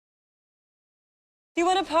Do you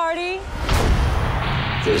want a party?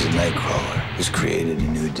 There's a Nightcrawler who's created a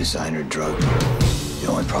new designer drug. The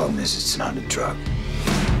only problem is it's not a drug.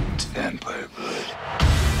 It's vampire blood.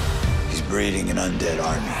 He's breeding an undead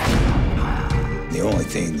army. The only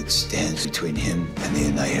thing that stands between him and the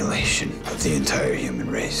annihilation of the entire human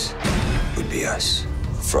race would be us,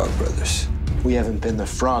 the Frog Brothers. We haven't been the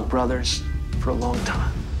Frog Brothers for a long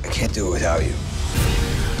time. I can't do it without you.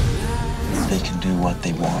 They can do what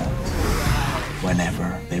they want,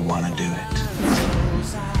 whenever they want to do it.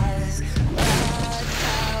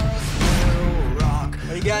 What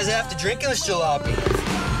do you guys have to drink in this jalopy?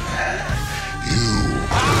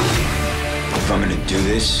 If I'm gonna do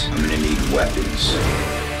this, I'm gonna need weapons.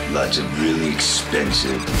 Lots of really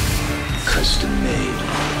expensive,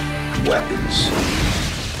 custom-made weapons.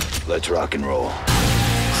 Let's rock and roll.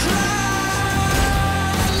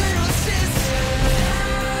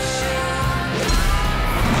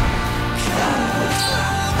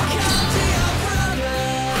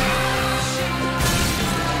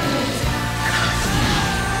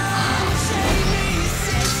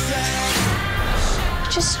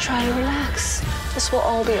 Just try to relax. This will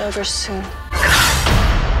all be over soon.